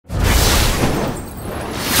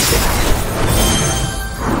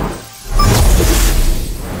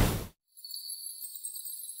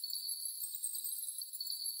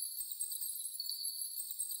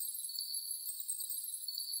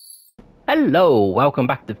Hello, welcome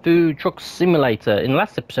back to Food Truck Simulator. In the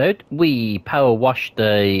last episode, we power washed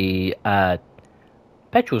the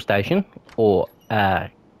petrol station or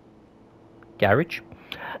garage,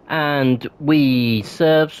 and we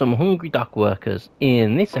served some hungry dock workers.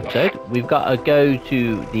 In this episode, we've got to go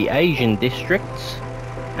to the Asian districts,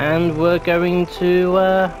 and we're going to,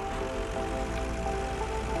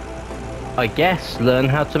 I guess, learn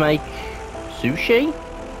how to make sushi.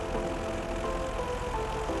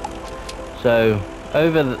 So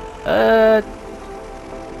over the,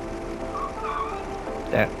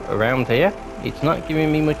 around here, it's not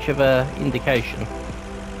giving me much of a indication.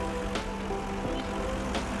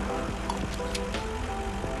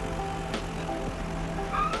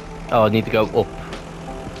 Oh, I need to go up.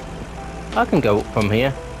 I can go up from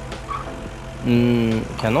here.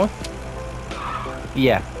 Can I?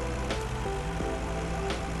 Yeah.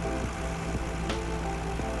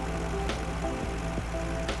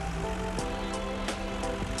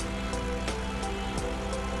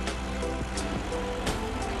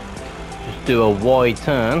 Do a wide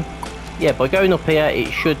turn. Yeah, by going up here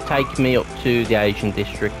it should take me up to the Asian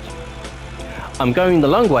district. I'm going the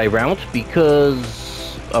long way round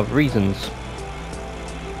because of reasons.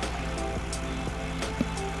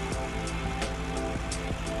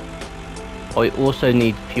 I also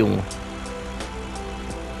need fuel.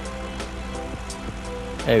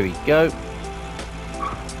 There we go.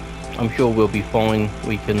 I'm sure we'll be fine.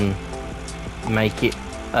 We can make it.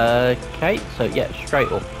 Okay, so yeah,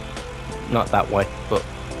 straight up. Not that way, but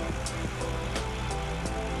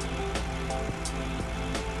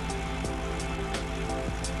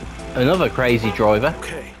another crazy driver.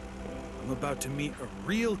 Okay, I'm about to meet a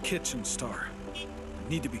real kitchen star. I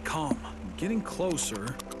need to be calm. I'm getting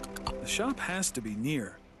closer. The shop has to be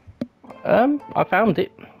near. I found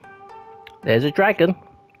it. There's a dragon.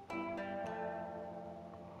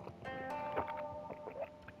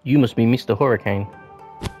 You must be Mr. Hurricane.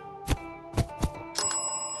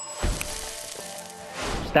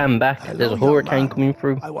 Stand back. Hello, there's a hurricane man. coming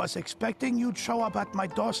through. I was expecting you'd show up at my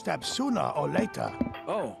doorstep sooner or later.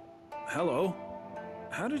 Oh, hello.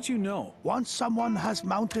 How did you know? Once someone has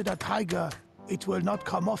mounted a tiger, it will not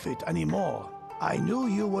come off it anymore. I knew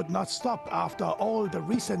you would not stop after all the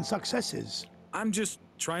recent successes. I'm just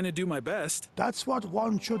trying to do my best. That's what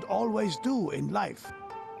one should always do in life.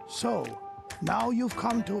 So, now you've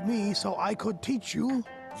come to me so I could teach you?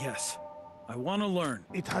 Yes, I want to learn.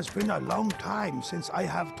 It has been a long time since I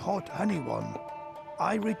have taught anyone.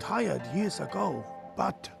 I retired years ago,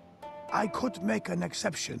 but I could make an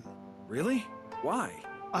exception. Really? Why?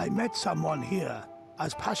 I met someone here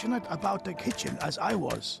as passionate about the kitchen as I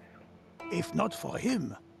was. If not for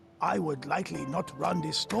him, I would likely not run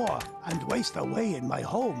this store and waste away in my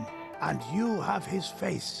home. And you have his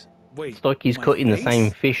face. Wait, It's like he's my cutting the face?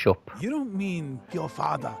 same fish up. You don't mean... Your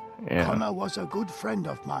father, Yeah. Connor, was a good friend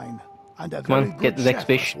of mine. And a Come on, very get good the next chef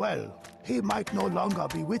fish. as well. He might no longer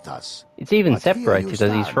be with us. It's even But here you separated as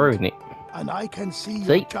he's stand. throwing it. And I can see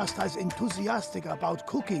See? you're just as enthusiastic about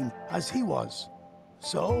cooking as he was.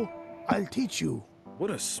 So, I'll teach you.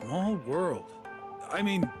 What a small world. I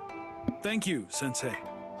mean, thank you, Sensei.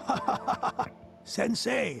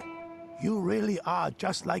 Sensei, you really are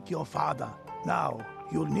just like your father. Now,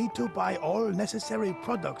 you'll need to buy all necessary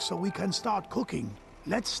products so we can start cooking.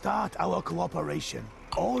 Let's start our cooperation.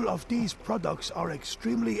 All of these products are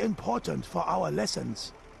extremely important for our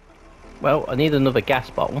lessons. Well, I need another gas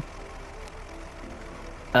bottle.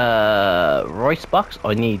 Rice box,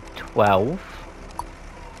 I need 12.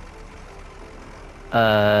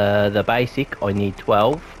 The basic, I need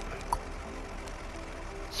 12.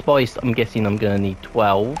 Spiced, I'm guessing I'm gonna need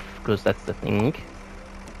 12, because that's the thing.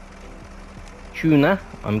 Tuna,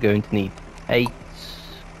 I'm going to need 8.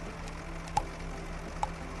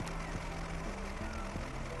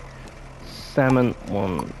 Salmon,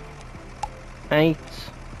 1, 8.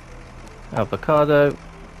 Avocado.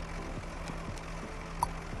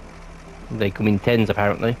 They come in 10s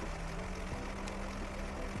apparently.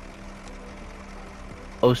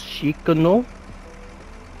 Oshikono.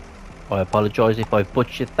 I apologise if I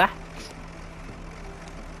butchered that.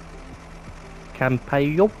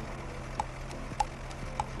 Campayo.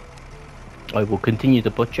 I will continue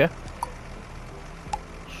to butcher.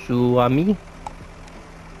 Suami.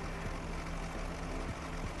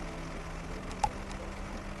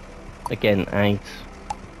 Again, 8.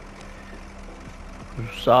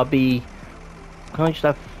 Wasabi. Can I just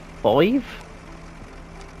have 5?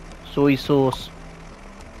 Soy sauce.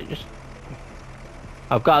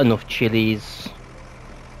 I've got enough chilies.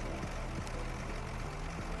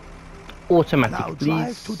 Automatic, Now please.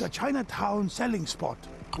 drive to the Chinatown selling spot.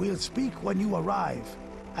 We'll speak when you arrive.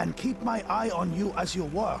 and keep my eye on you as you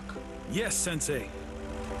work. Yes, Sensei.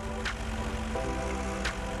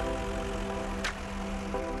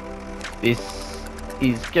 This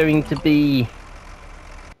is going to be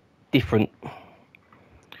different.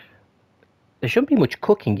 There shouldn't be much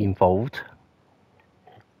cooking involved.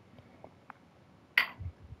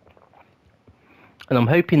 And I'm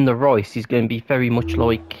hoping the rice is going to be very much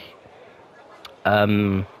like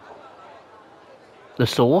the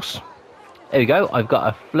sauce. There we go. I've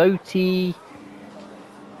got a floaty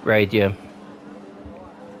radio.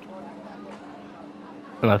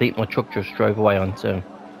 And I think my truck just drove away onto.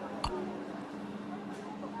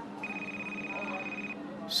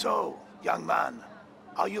 So, young man,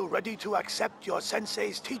 are you ready to accept your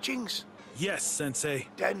sensei's teachings? Yes, Sensei.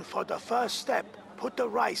 Then for the first step, put the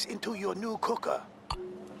rice into your new cooker.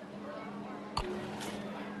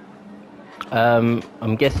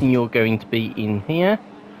 I'm guessing you're going to be in here.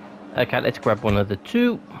 Okay, let's grab one of the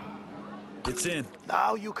two. It's in.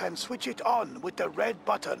 Now you can switch it on with the red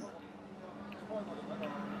button.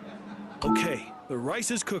 Okay, the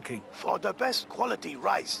rice is cooking. For the best quality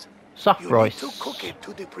rice, Soft you rice. need to cook it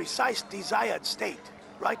to the precise desired state.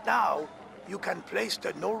 Right now, you can place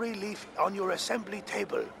the nori leaf on your assembly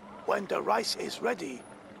table. When the rice is ready,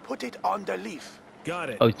 put it on the leaf. Got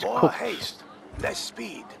it. Oh, it's More cooked. haste, less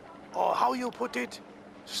speed. Or how you put it,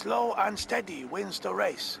 slow and steady wins the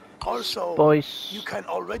race. Also, Boys. you can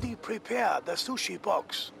already prepare the sushi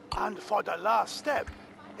box. And for the last step,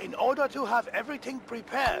 in order to have everything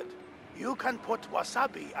prepared, you can put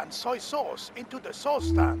wasabi and soy sauce into the sauce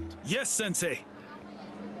stand. Yes, Sensei.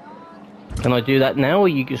 Can I do that now, or are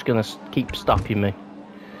you just going to keep stopping me?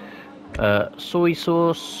 Soy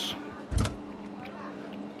sauce.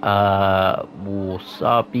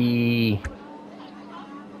 Wasabi.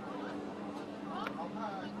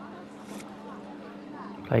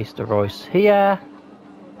 Place the rice here.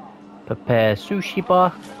 Prepare sushi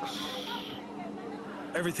box.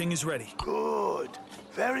 Everything is ready. Good.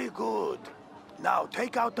 Very good. Now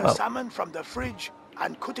take out the salmon from the fridge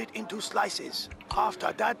and cut it into slices.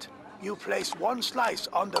 After that, you place one slice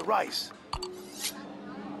on the rice.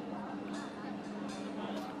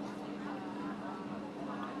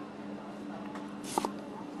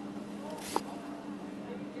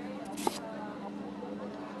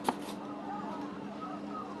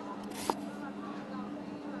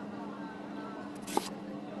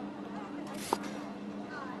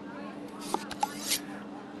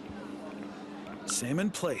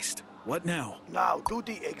 Salmon placed. What now? Now do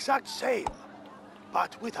the exact same,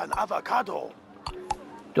 but with an avocado.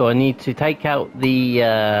 Do I need to take out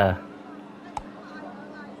the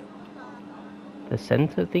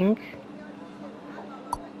center thing?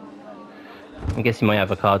 I'm guessing my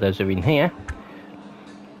avocados are in here.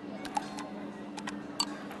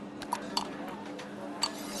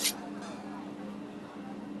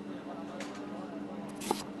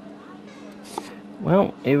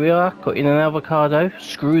 Well, here we are, cutting an avocado.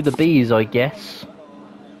 Screw the bees, I guess.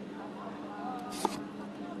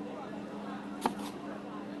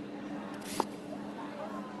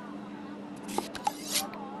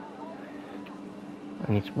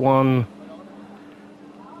 And it's one,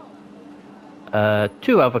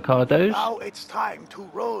 two avocados. Now it's time to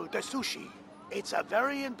roll the sushi. It's a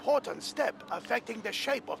very important step affecting the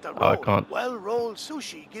shape of the roll. I can't. Well-rolled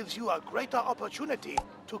sushi gives you a greater opportunity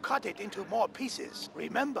to cut it into more pieces.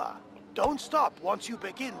 Remember, don't stop once you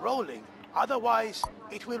begin rolling. Otherwise,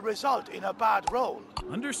 it will result in a bad roll.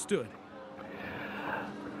 Understood.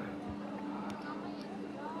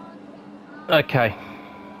 Okay,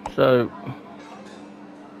 so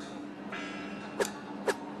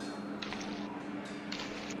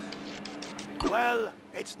Well,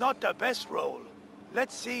 it's not the best roll.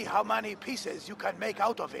 Let's see how many pieces you can make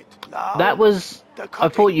out of it. Now, that was. the I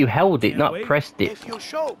thought cutting. you held it, Can't not wait. pressed it. If you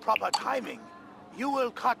show proper timing, you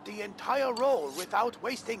will cut the entire roll without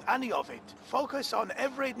wasting any of it. Focus on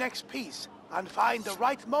every next piece and find the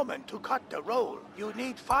right moment to cut the roll. You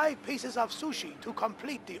need 5 pieces of sushi to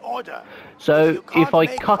complete the order. So you can't if I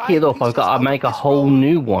make cock 5 it up, I've pieces got out to of make a this whole roll,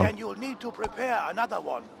 new one. Then you'll need to prepare another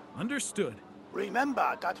one. Understood.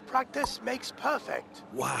 Remember that practice makes perfect.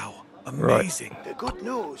 Wow. Amazing. The good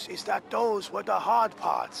news is that those were the hard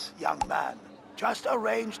parts, young man. Just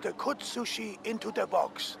arrange the cut sushi into the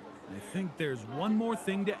box. I think there's one more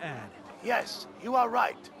thing to add. Yes, you are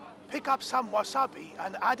right. Pick up some wasabi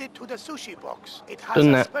and add it to the sushi box. It has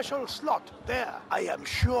Done a that. special slot there. I am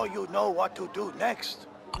sure you know what to do next.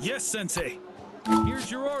 Yes, Sensei. Here's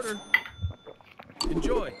your order.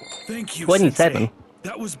 Enjoy. Thank you, 27. Sensei.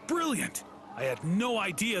 That was brilliant. I had no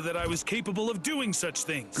idea that I was capable of doing such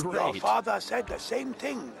things. Your father said the same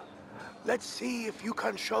thing. Let's see if you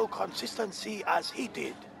can show consistency as he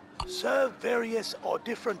did. Serve various or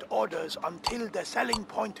different orders until the selling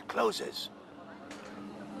point closes.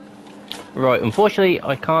 Right, unfortunately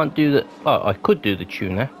I can't do the... Oh, I could do the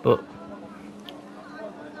tuna, but...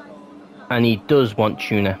 And he does want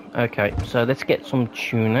tuna. Okay, so let's get some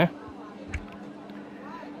tuna.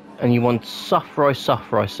 And you want soft rice,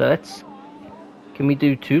 soft rice. So let's... Can we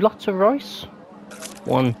do 2 lots of rice?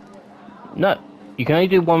 One... No, you can only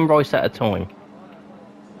do 1 rice at a time.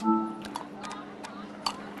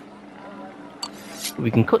 We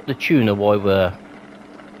can cut the tuna while we're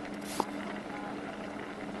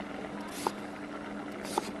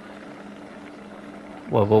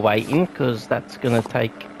waiting, because that's going to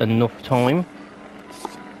take enough time.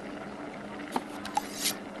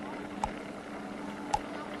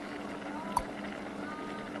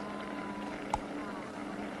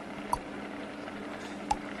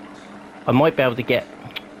 I might be able to get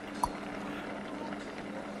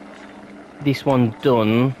this one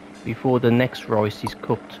done before the next rice is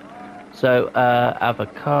cooked. So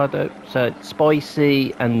avocado, so it's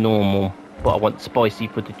spicy and normal, but I want spicy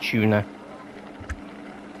for the tuna.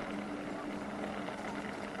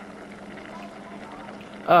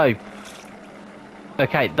 Oh,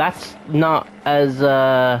 okay, that's not as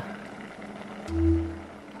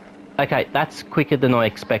okay, that's quicker than I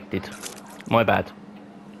expected. My bad.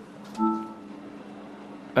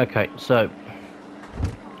 Okay, so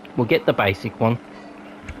we'll get the basic one.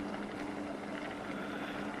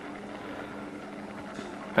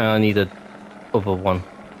 And I need a other one.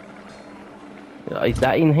 Is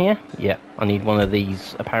that in here? Yeah, I need one of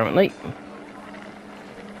these apparently.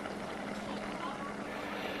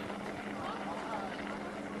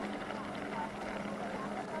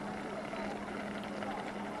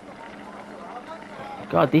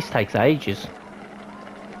 God, this takes ages.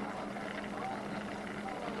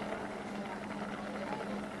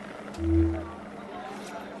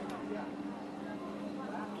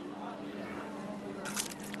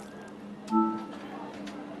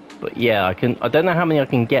 But yeah, I don't know how many I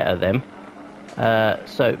can get of them.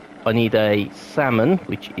 So I need a salmon,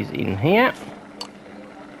 which is in here.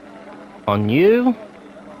 On you.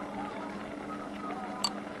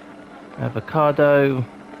 Avocado.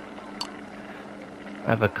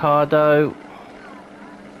 Avocado.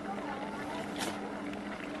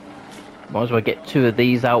 Might as well get 2 of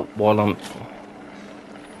these out while I'm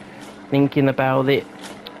thinking about it.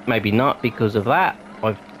 Maybe not because of that.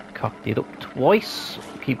 I've cocked it up twice.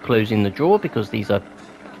 Keep closing the drawer because these are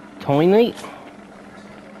tiny.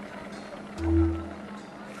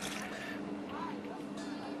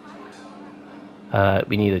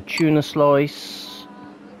 We need a tuna slice.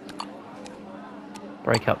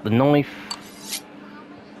 Break up the knife.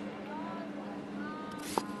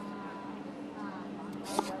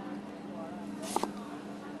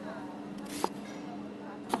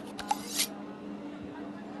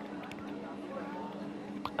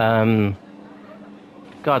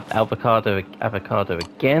 God, avocado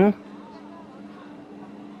again.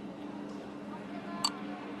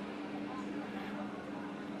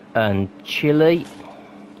 And chili.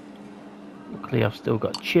 Luckily I've still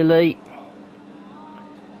got chili.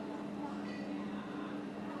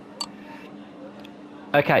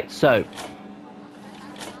 Okay, so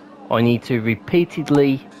I need to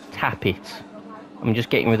repeatedly tap it. I'm just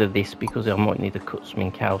getting rid of this because I might need to cut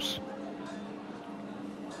something else.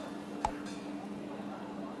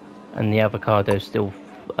 And the avocado still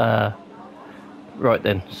right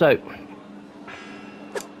then. So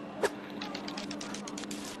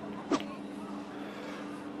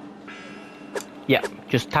yeah,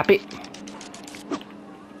 just tap it.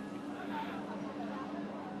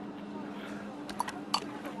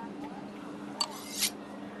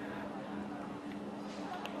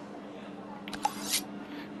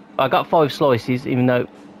 I got 5 slices, even though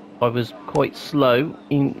I was quite slow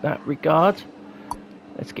in that regard.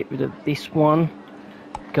 Let's get rid of this one.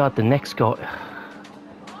 God, the next guy.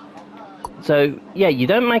 So yeah, you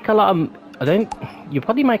don't make a lot of... You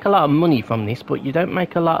probably make a lot of money from this, but you don't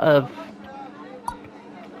make a lot of...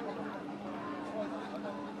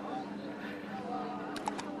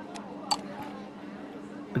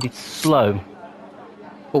 But it's slow.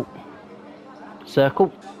 Oh.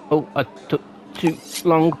 Circle. Oh, I took too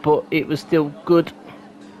long, but it was still good.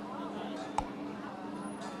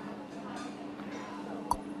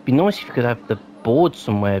 Be nice if you could have the board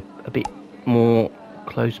somewhere a bit more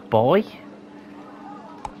close by.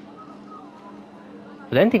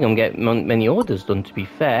 I don't think I'm getting many orders done, to be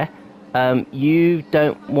fair. You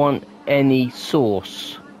don't want any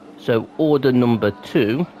sauce, so order number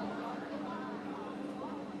 2.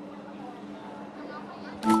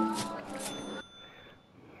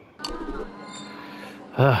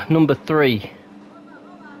 Number 3.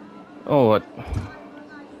 Oh, what?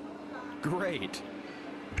 Great.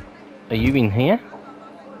 Are you in here?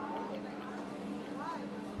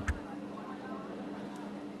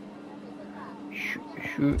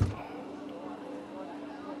 Shoot.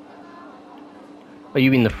 Are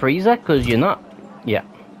you in the freezer? Because you're not. Yeah.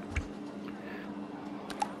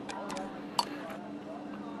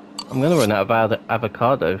 I'm going to run out of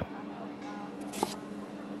avocado.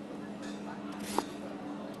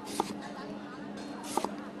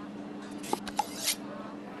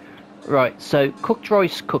 Right, so cooked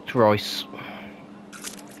rice.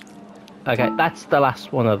 Okay, that's the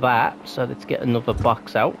last one of that. So let's get another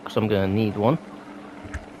box out because I'm going to need one.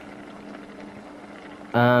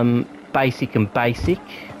 Basic and basic.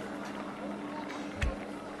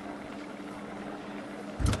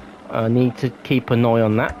 I need to keep an eye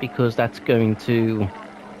on that because that's going to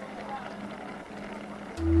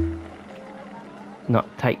not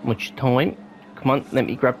take much time. Come on, let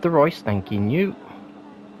me grab the rice. Thanking you.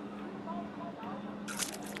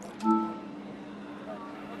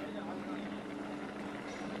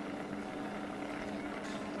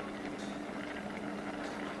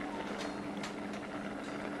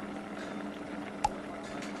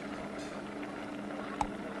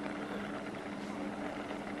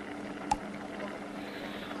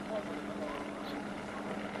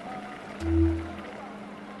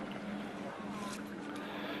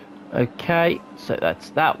 Okay, so that's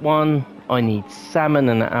that one. I need salmon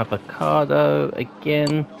and avocado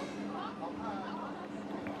again.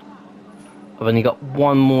 I've only got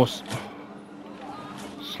one more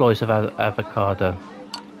slice of avocado.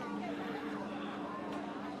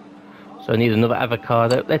 So I need another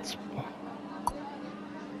avocado. Let's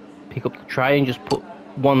pick up the tray and just put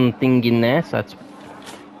one thing in there. So that's,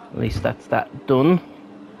 at least that's that done.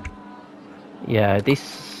 Yeah,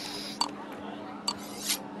 this...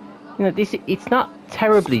 You know, this, it's not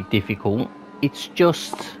terribly difficult, it's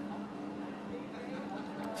just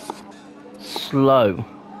slow.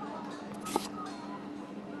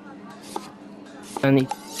 And I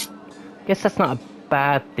guess that's not a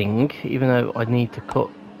bad thing, even though I need to cut.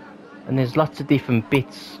 And there's lots of different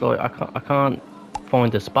bits, like I can't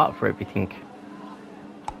find a spot for everything.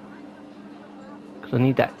 Because I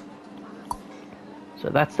need that. So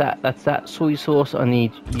that's that soy sauce. I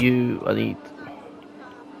need you,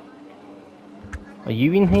 Are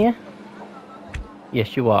you in here?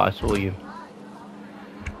 Yes, you are. I saw you.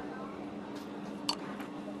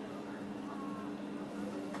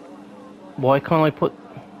 Why can't I put...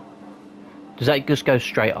 Does that just go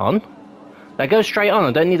straight on? That goes straight on.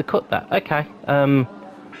 I don't need to cut that. Okay.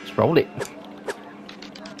 Let's roll it.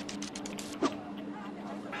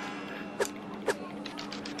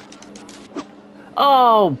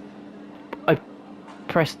 Oh! I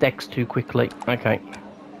pressed X too quickly. Okay.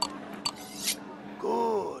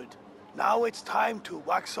 Now it's time to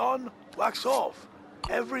wax on, wax off.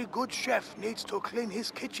 Every good chef needs to clean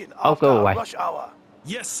his kitchen after rush hour.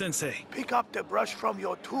 Yes, Sensei. Pick up the brush from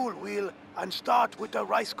your tool wheel and start with the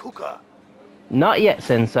rice cooker. Not yet,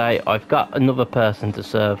 Sensei. I've got another person to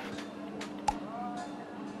serve.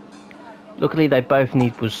 Luckily, they both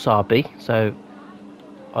need wasabi, so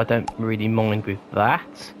I don't really mind with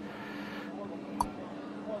that.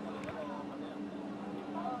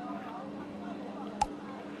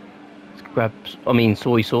 Grab,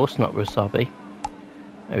 soy sauce, not wasabi.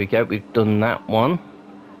 There we go, we've done that one.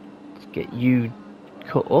 Let's get you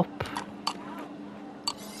cut up.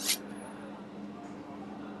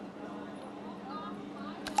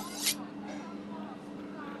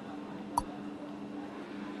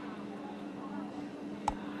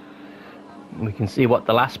 We can see what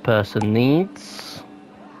the last person needs.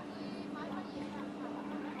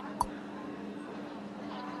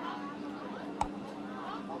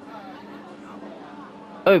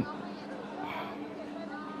 Oh.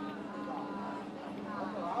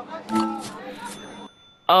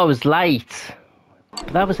 I was late.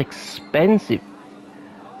 That was expensive.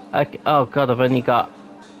 Okay. Oh god, I've only got...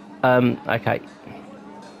 okay.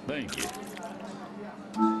 Thank you.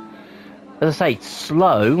 As I say, it's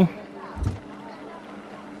slow.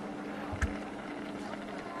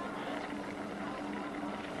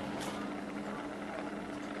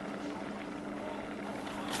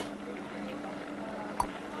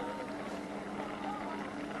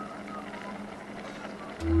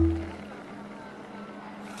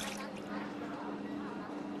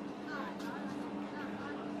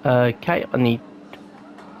 Okay, I need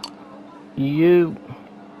you.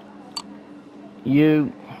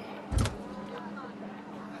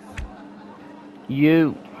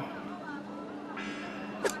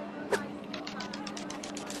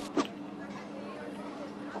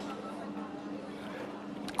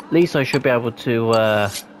 At least I should be able to,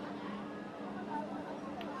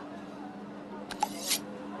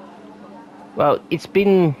 well, it's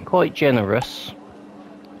been quite generous.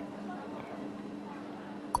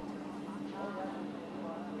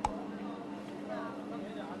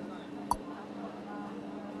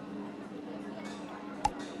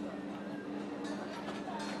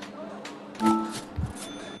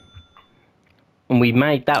 And we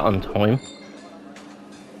made that on time.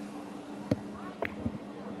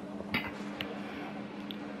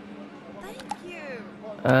 Thank you.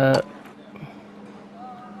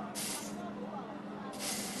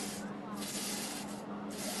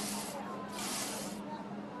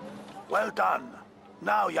 Well done.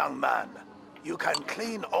 Now, young man, you can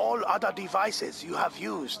clean all other devices you have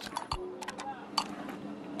used.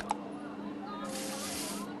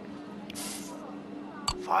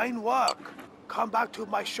 Fine work. Come back to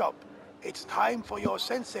my shop. It's time for your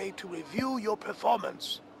sensei to review your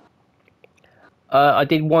performance. I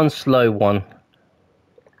did one slow one.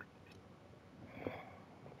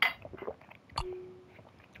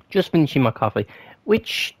 Just finishing my coffee,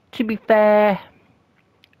 which, to be fair,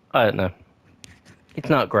 I don't know. It's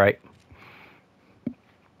not great.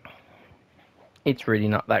 It's really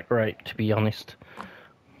not that great, to be honest.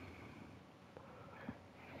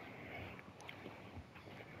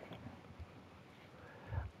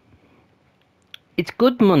 It's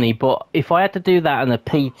good money, but if I had to do that on a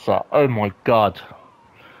pizza, oh my god.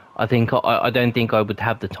 I don't think I would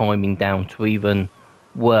have the timing down to even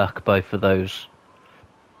work both of those.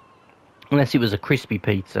 Unless it was a crispy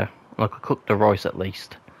pizza. I could cook the rice at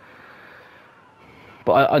least.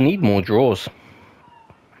 But I need more drawers.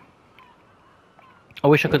 I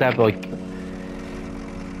wish I could have, like...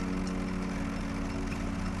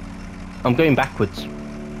 I'm going backwards.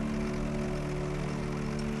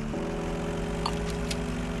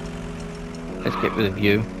 Let's get rid of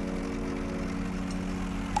you.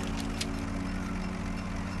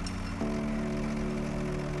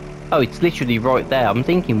 Oh, it's literally right there. I'm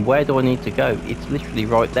thinking, where do I need to go? It's literally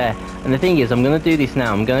right there. And the thing is, I'm going to do this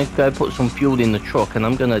now. I'm going to go put some fuel in the truck, and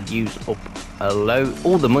I'm going to use up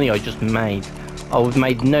all the money I just made. I've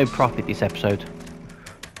made no profit this episode.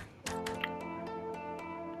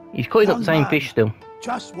 He's cutting up the same fish still.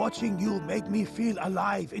 Just watching you made me feel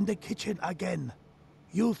alive in the kitchen again.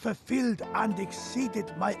 You fulfilled and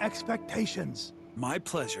exceeded my expectations. My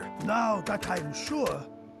pleasure. Now that I'm sure,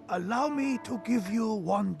 allow me to give you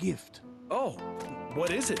one gift. Oh,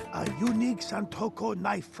 what is it? A unique Santoko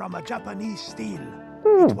knife from a Japanese steel.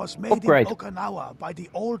 Ooh, It was made upgrade. in Okinawa by the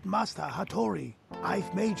old master Hattori.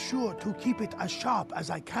 I've made sure to keep it as sharp as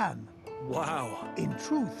I can. Wow. In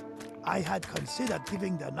truth, I had considered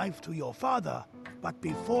giving the knife to your father, but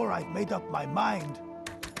before I made up my mind,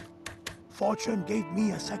 fortune gave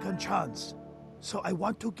me a second chance. So I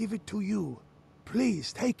want to give it to you.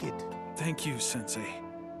 Please take it. Thank you, Sensei.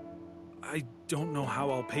 I don't know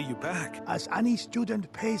how I'll pay you back. As any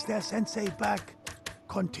student pays their sensei back,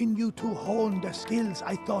 continue to hone the skills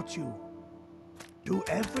I taught you. Do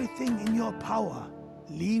everything in your power.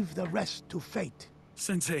 Leave the rest to fate.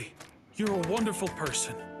 Sensei, you're a wonderful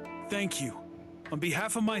person. Thank you. On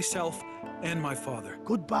behalf of myself and my father.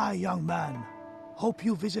 Goodbye, young man. Hope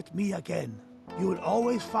you visit me again. You'll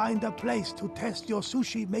always find a place to test your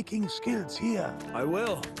sushi-making skills here. I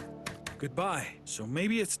will. Goodbye. So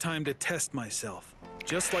maybe it's time to test myself.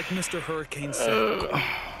 Just like Mr. Hurricane said.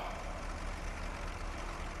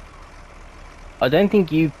 I don't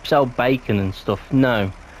think you sell bacon and stuff,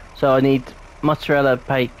 no. So I need mozzarella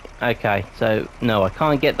bacon. Okay, so no, I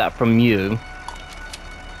can't get that from you.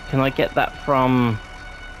 Can I get that from...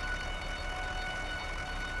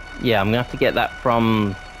 Yeah, I'm gonna have to get that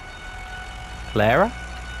from... Clara?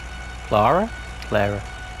 Clara? Clara.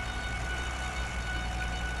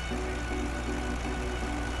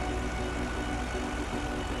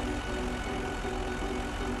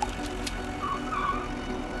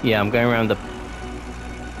 Yeah, I'm going around the...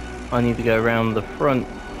 I need to go around the front.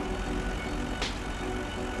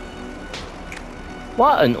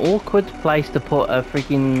 What an awkward place to put a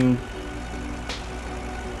freaking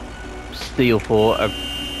steel for a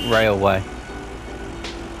railway.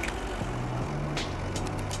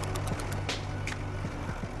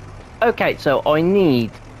 Okay, so I need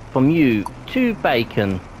from you 2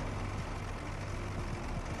 bacon.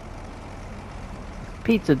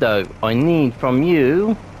 Pizza dough, I need from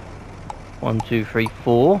you 1, 2, 3,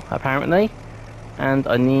 4 apparently, and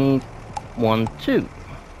I need 1, 2.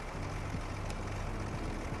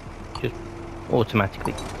 Just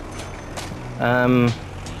automatically.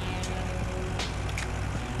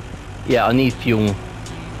 Yeah, I need fuel.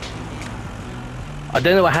 I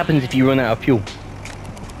don't know what happens if you run out of fuel.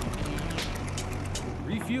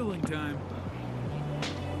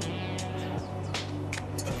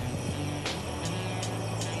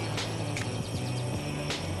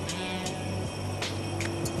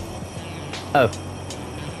 Oh.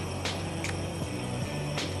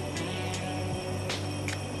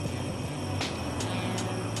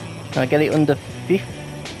 Can I get it under 50?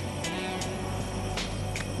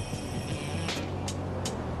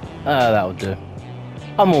 That'll do.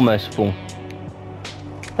 I'm almost full.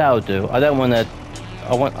 That'll do. I don't want to.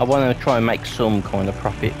 I want to try and make some kind of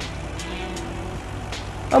profit.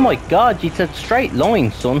 Oh my God! It's a straight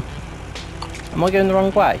line, son. Am I going the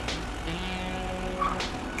wrong way?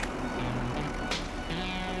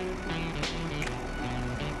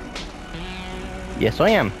 Yes, I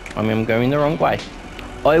am. I mean, I'm going the wrong way.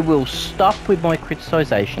 I will stop with my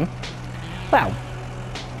criticisation. Well,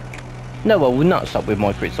 no, I will not stop with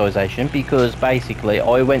my criticisation because basically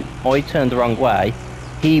I turned the wrong way.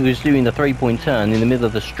 He was doing the 3-point turn in the middle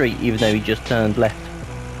of the street even though he just turned left.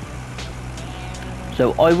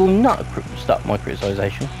 So I will not stop my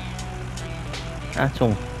criticisation at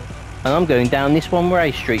all. And I'm going down this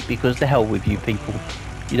one-way street because the hell with you people.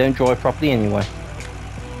 You don't drive properly anyway.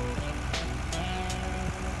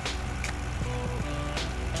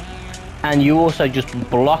 And you also just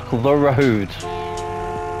block the road.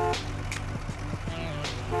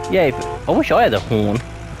 Yeah, I wish I had a horn.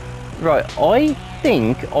 Right, I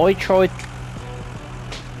think I've tried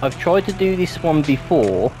to do this one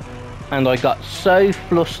before, and I got so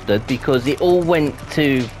flustered because it all went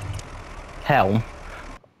to hell.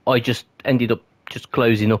 I just ended up just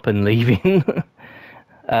closing up and leaving.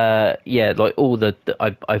 Yeah, like all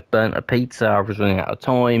I've burnt a pizza. I was running out of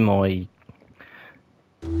time.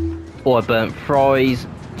 Or I burnt fries.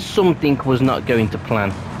 Something was not going to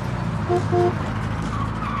plan.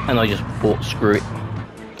 And I just thought, screw it.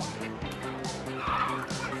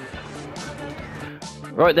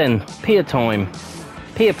 Right then, peer time.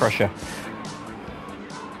 Peer pressure.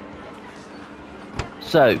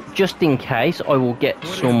 So, just in case, I will get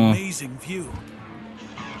What some... an amazing view.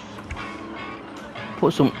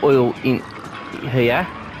 Put some oil in here.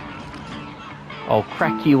 I'll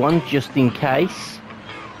crack you on just in case.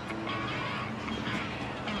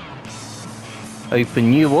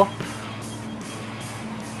 Open you up.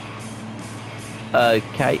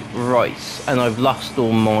 Okay, right. And I've lost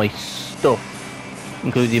all my stuff,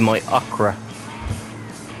 including my okra.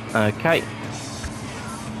 Okay.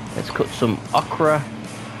 Let's cut some okra.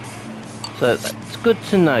 So that's good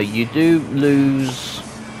to know. You do lose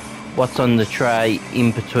what's on the tray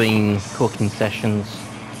in between cooking sessions.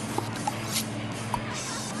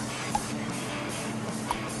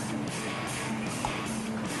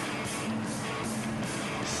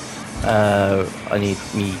 I need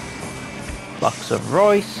me blocks of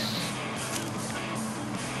rice.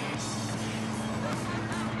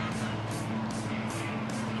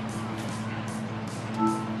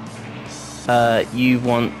 You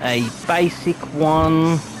want a basic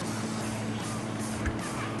one.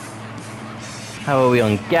 How are we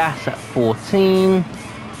on gas? At 14.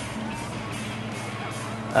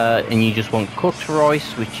 And you just want cooked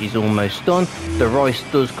rice, which is almost done. The rice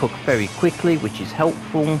does cook very quickly, which is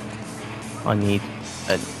helpful. I need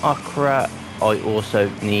an okra. I also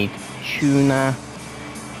need tuna.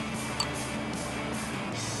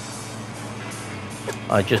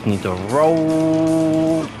 I just need a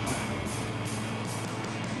roll.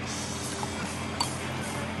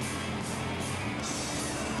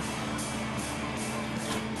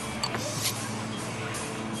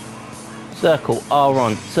 Circle R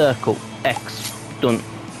on, circle X, done.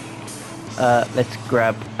 Let's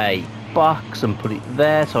grab a box and put it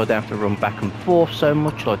there so I don't have to run back and forth so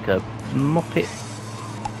much like a muppet.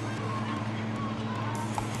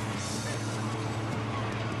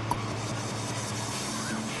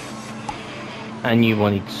 And you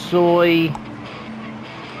wanted soy.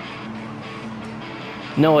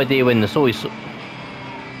 No idea when the soy's...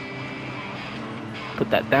 Put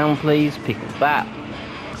that down please, pickle that.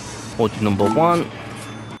 Order number 1.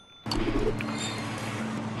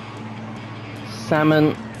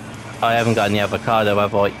 Salmon. I haven't got any avocado,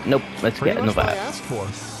 have I? Nope, let's get another. Pretty much what I asked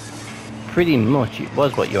for. Pretty much, it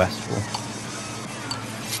was what you asked for.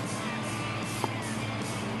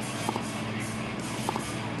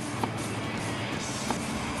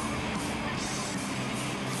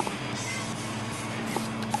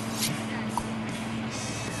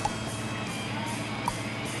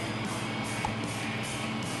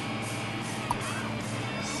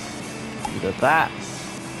 Look at that.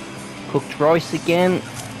 Cooked rice again.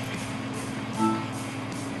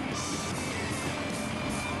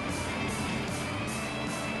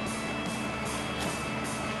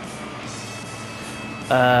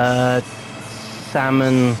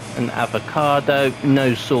 Salmon and avocado,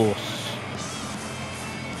 no sauce.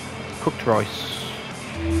 Cooked rice.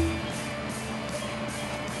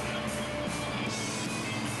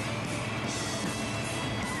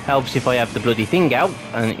 Helps if I have the bloody thing out,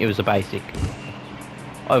 and it was a basic.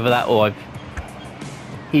 Either that or I've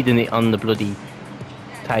hidden it on the bloody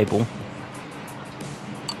table.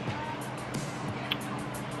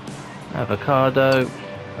 Avocado,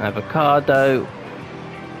 avocado,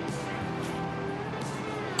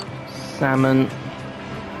 salmon.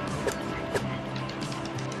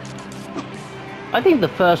 I think the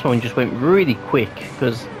first one just went really quick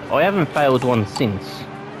because I haven't failed one since.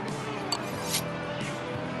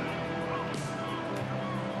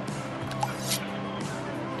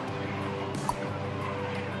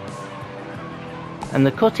 And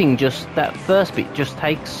the cutting, just that first bit just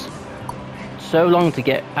takes so long to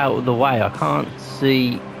get out of the way. I can't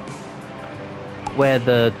see where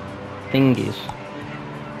the thing is.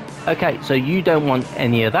 Okay, so you don't want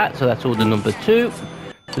any of that, so that's order number 2.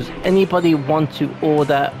 Does anybody want to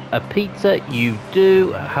order a pizza? You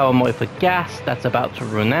do. How am I for gas? That's about to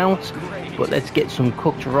run out. But let's get some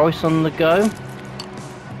cooked rice on the go.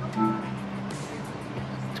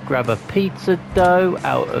 Let's grab a pizza dough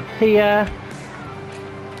out of here.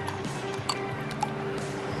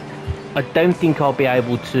 I don't think I'll be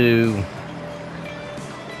able to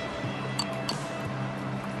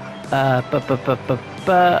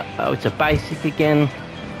oh, it's a basic again.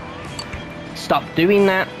 Stop doing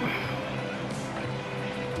that.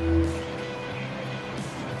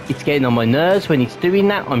 It's getting on my nerves when it's doing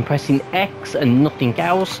that. I'm pressing X and nothing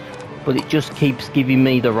else, but it just keeps giving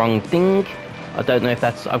me the wrong thing. I don't know if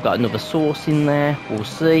that's... I've got another sauce in there. We'll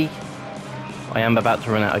see. I am about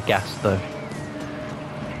to run out of gas though.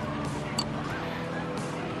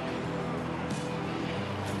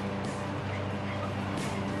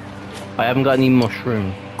 I haven't got any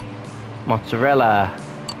mushroom, mozzarella,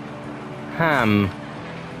 ham,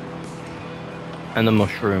 and a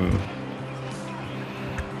mushroom.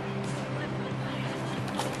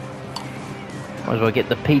 Might as well get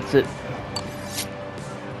the pizza.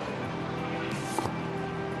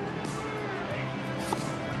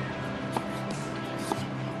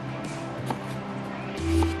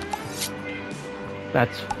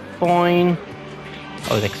 That's fine.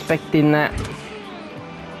 I was expecting that.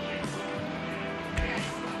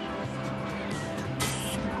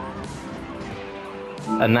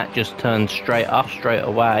 And that just turns straight off straight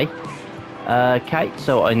away. Okay,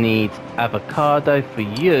 so I need avocado for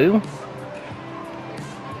you.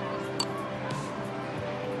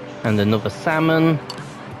 And another salmon.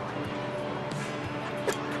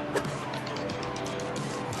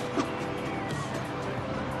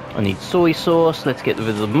 I need soy sauce. Let's get rid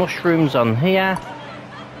of the mushrooms on here.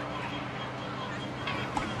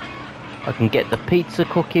 I can get the pizza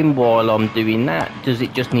cooking while I'm doing that. Does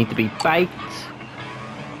it just need to be baked?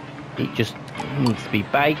 It just needs to be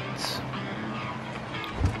baked.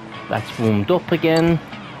 That's warmed up again.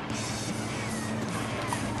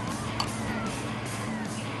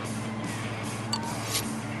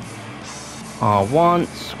 R1,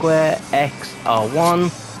 square, X,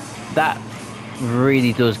 R1. That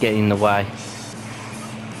really does get in the way.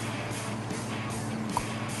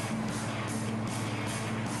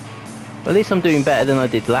 But at least I'm doing better than I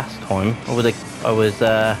did last time.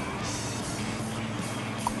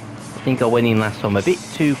 I think I went in last time a bit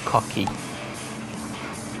too cocky.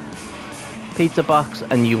 Pizza box,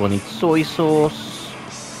 and you wanted soy sauce.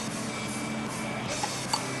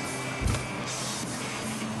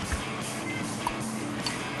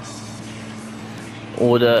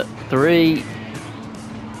 Order 3.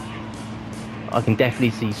 I can definitely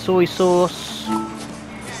see soy sauce.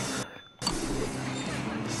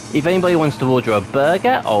 If anybody wants to order a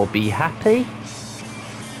burger, I'll be happy.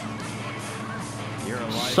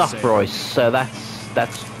 Soft rice, so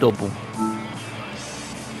that's double.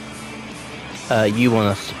 You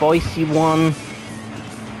want a spicy one.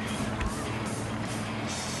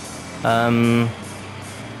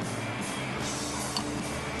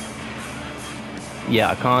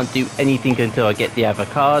 Yeah, I can't do anything until I get the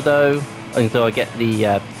avocado, until I get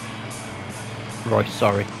the rice,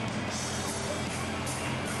 sorry.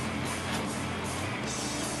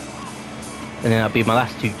 And then that'll be my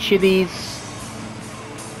last 2 chilies.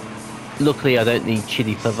 Luckily I don't need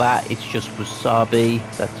chili for that, it's just wasabi,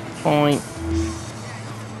 that's fine.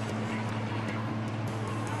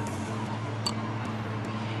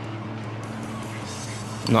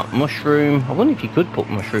 Not mushroom. I wonder if you could put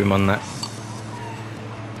mushroom on that.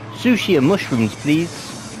 Sushi and mushrooms, please.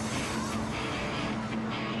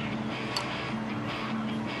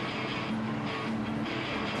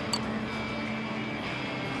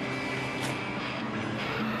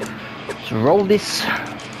 Let's roll this.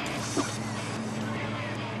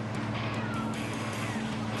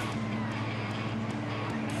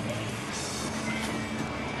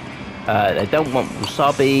 They don't want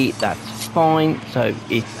wasabi, that's fine. So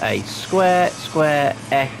it's a square, square,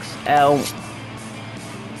 XL,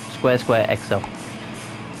 square, square, XL.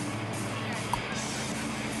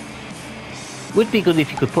 Would be good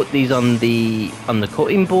if you could put these on the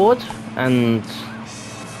cutting board and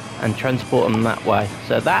transport them that way.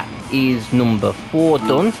 So that is number 4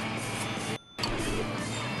 done.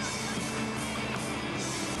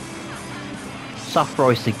 Soft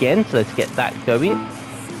rice again, so let's get that going.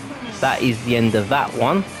 That is the end of that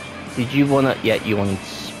one. Did you want to... Yeah, you wanted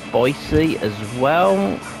spicy as well.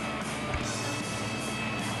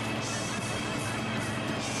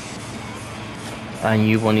 And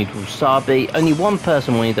you wanted wasabi. Only one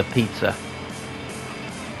person wanted a pizza.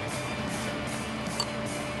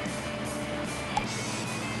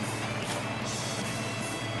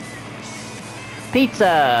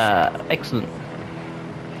 Pizza! Excellent.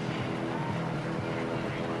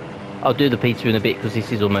 I'll do the pizza in a bit because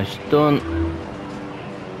this is almost done.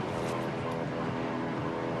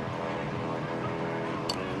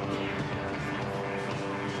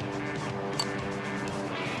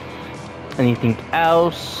 Anything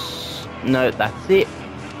else? No, that's it.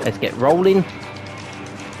 Let's get rolling.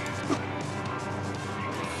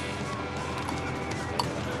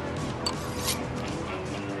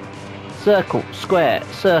 Circle, square,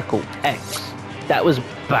 circle, X. That was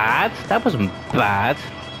bad. That wasn't bad.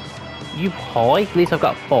 You high? At least I've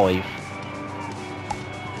got 5.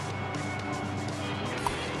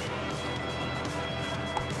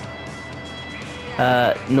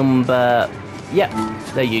 Number... Yep,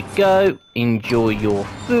 there you go. Enjoy your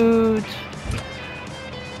food.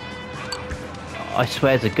 I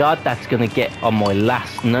swear to God, that's going to get on my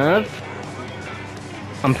last nerve.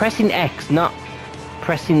 I'm pressing X, not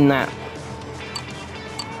pressing that.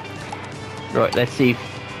 Right, let's see.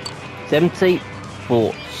 70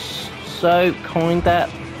 for... So, kinda.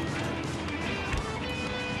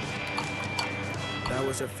 That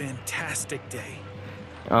was a fantastic day.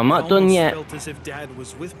 I'm not done yet. Felt as if Dad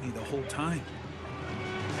was with me the whole time.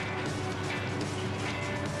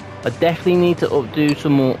 I definitely need to do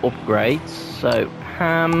some more upgrades. So,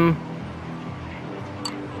 ham,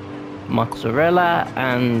 mozzarella,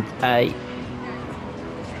 and a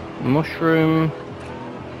mushroom.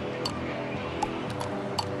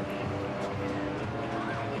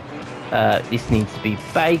 This needs to be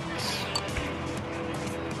baked.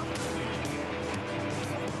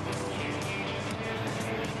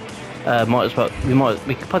 Might as well.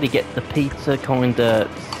 We could probably get the pizza kinda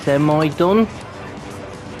semi done.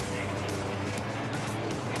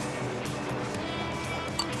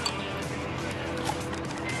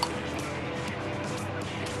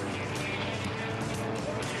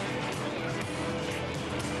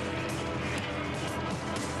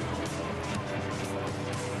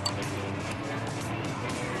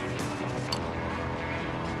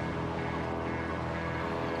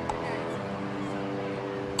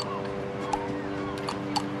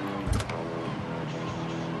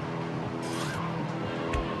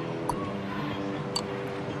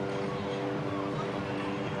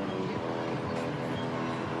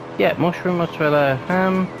 Yeah, mushroom, mozzarella,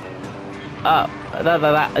 ham.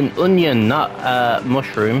 An onion, not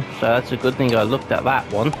mushroom. So that's a good thing I looked at that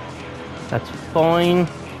one. That's fine.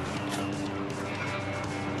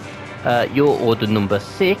 Your order number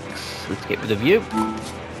 6. Let's get rid of you.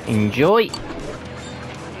 Enjoy.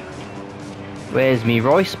 Where's me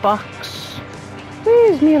rice box?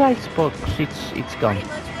 Where's me rice box? It's gone.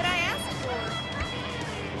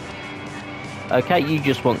 Okay, you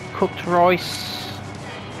just want cooked rice.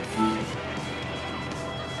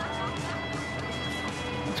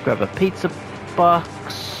 Let's grab a pizza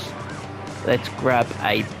box. Let's grab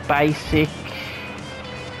a basic.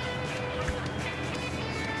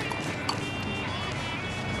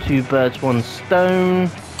 Two birds, one stone.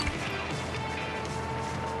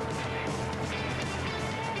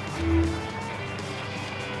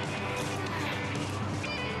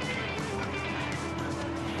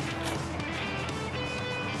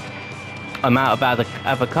 I'm out of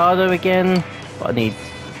avocado again, but I need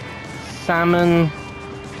salmon.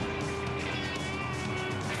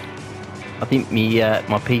 I think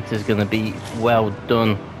my pizza's going to be well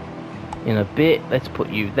done in a bit. Let's put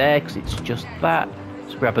you there because it's just that.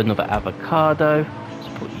 Let's grab another avocado.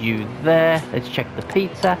 Let's put you there. Let's check the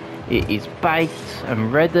pizza. It is baked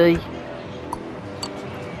and ready.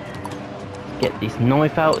 Get this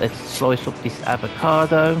knife out. Let's slice up this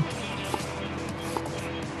avocado.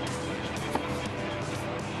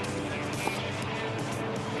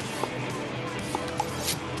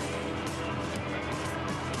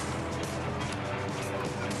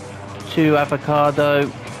 Two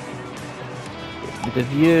avocado. rid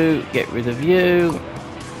of you, get rid of you.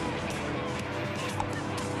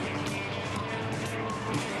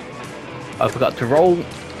 I forgot to roll.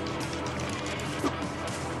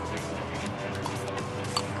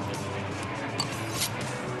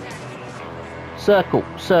 Circle,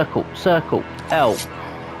 circle, circle, L.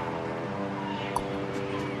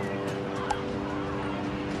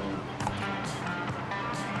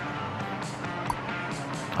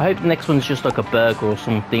 I hope the next one's just like a burger or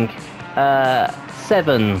something.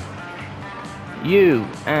 7. You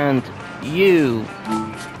and you.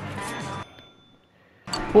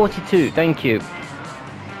 42, thank you.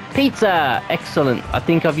 Pizza! Excellent. I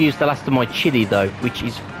think I've used the last of my chili though, which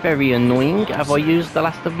is very annoying. Have I used the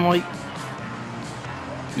last of my...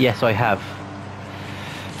 Yes, I have.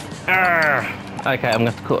 Arrgh. Okay, I'm going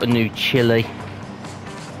to have to cut a new chili.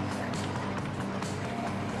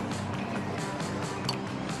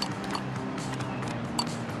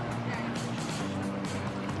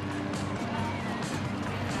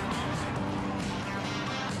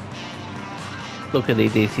 Look at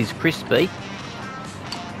it, this is crispy.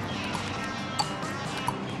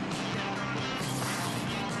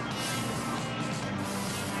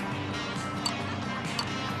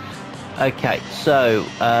 Okay, so,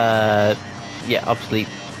 yeah, obviously,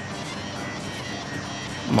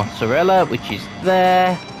 mozzarella, which is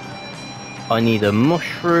there. I need a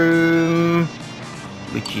mushroom,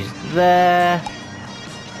 which is there.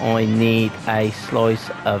 I need a slice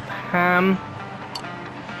of ham.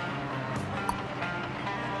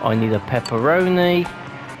 I need a pepperoni.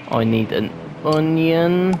 I need an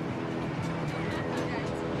onion.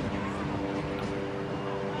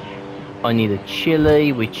 I need a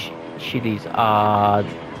chili, which chilies are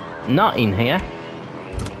not in here.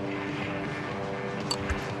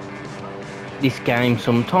 This game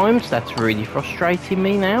sometimes, that's really frustrating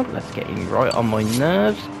me now. That's getting right on my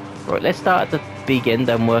nerves. Right, let's start at the big end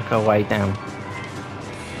and work our way down.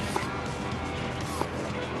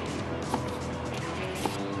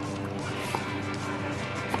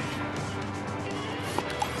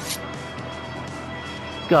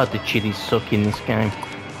 God, the chilies suck in this game.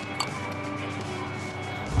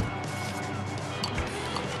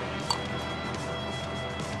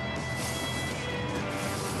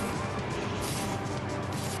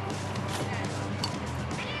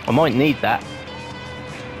 I might need that.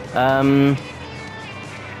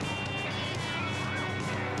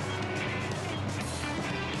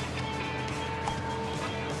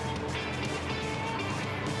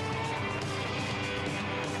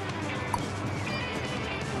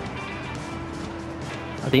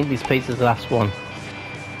 I think this pizza's the last one.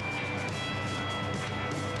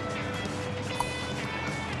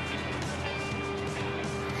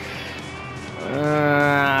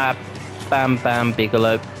 Bam Bam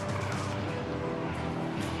Bigelow.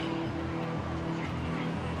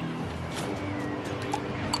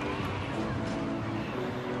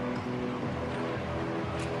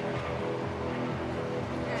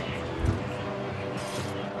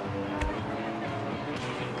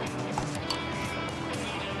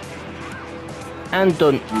 And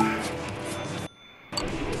done.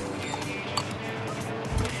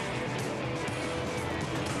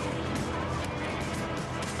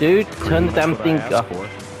 Dude, turn the damn thing off.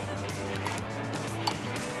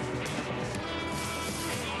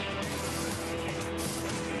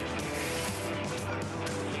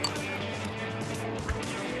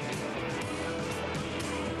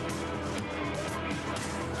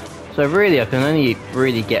 So really, I can only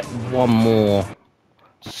really get one more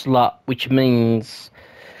slot, which means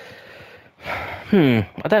I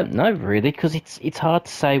don't know really, because it's hard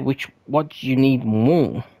to say what do you need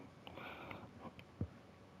more.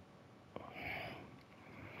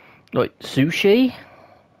 Like sushi,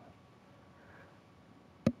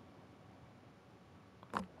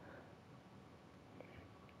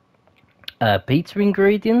 pizza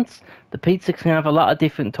ingredients. The pizza can have a lot of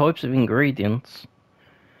different types of ingredients.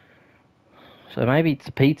 So maybe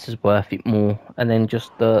the pizza's worth it more, and then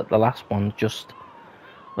just the last one, just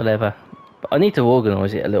whatever. But I need to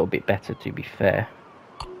organise it a little bit better, to be fair.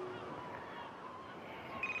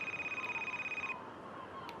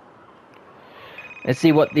 Let's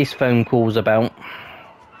see what this phone call's about.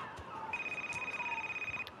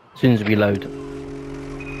 As soon as we load.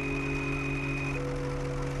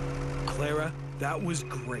 Clara, that was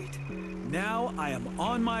great. Now I am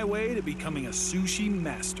on my way to becoming a sushi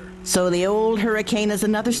master. So the old hurricane is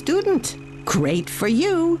another student. Great for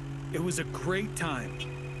you. It was a great time.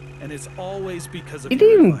 And it's always because of It your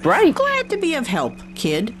didn't advice. break. Glad to be of help,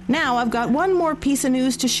 kid. Now I've got one more piece of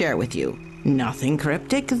news to share with you. Nothing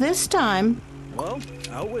cryptic this time. Well,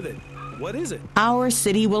 out with it. What is it? Our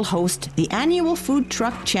city will host the annual Food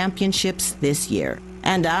Truck Championships this year.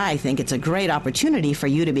 And I think it's a great opportunity for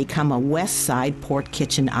you to become a West Side Port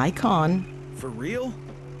Kitchen icon. For real?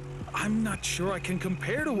 I'm not sure I can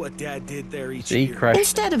compare to what Dad did there each See, year. Craig.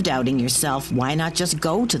 Instead of doubting yourself, why not just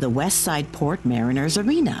go to the West Side Port Mariners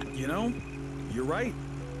Arena? You know, you're right.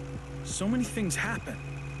 So many things happen.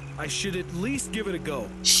 I should at least give it a go.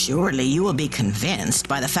 Surely you will be convinced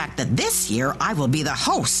by the fact that this year I will be the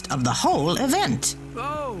host of the whole event.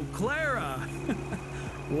 Oh, Clara!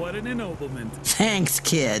 What an ennoblement. Thanks,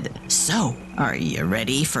 kid. So, are you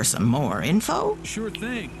ready for some more info? Sure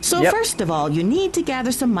thing. So Yep. first of all, you need to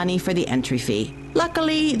gather some money for the entry fee.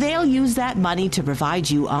 Luckily, they'll use that money to provide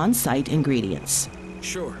you on-site ingredients.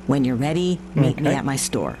 Sure. When you're ready, meet me Okay. at my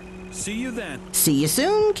store. See you then. See you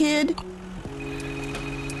soon, kid.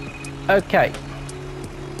 Okay.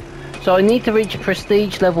 So I need to reach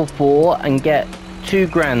prestige level 4 and get 2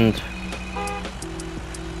 grand.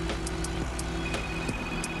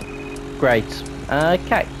 Great.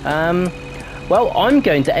 Okay. Well, I'm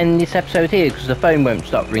going to end this episode here because the phone won't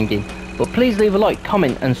stop ringing. But please leave a like,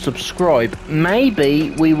 comment and subscribe.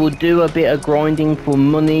 Maybe we will do a bit of grinding for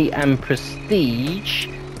money and prestige,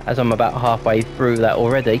 as I'm about halfway through that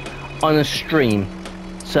already, on a stream.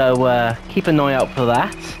 So keep an eye out for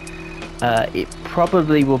that. It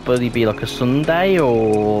probably will probably be like a Sunday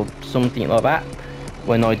or something like that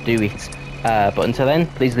when I do it. But until then,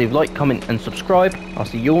 please leave a like, comment and subscribe. I'll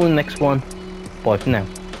see you all in the next one. Bye for now.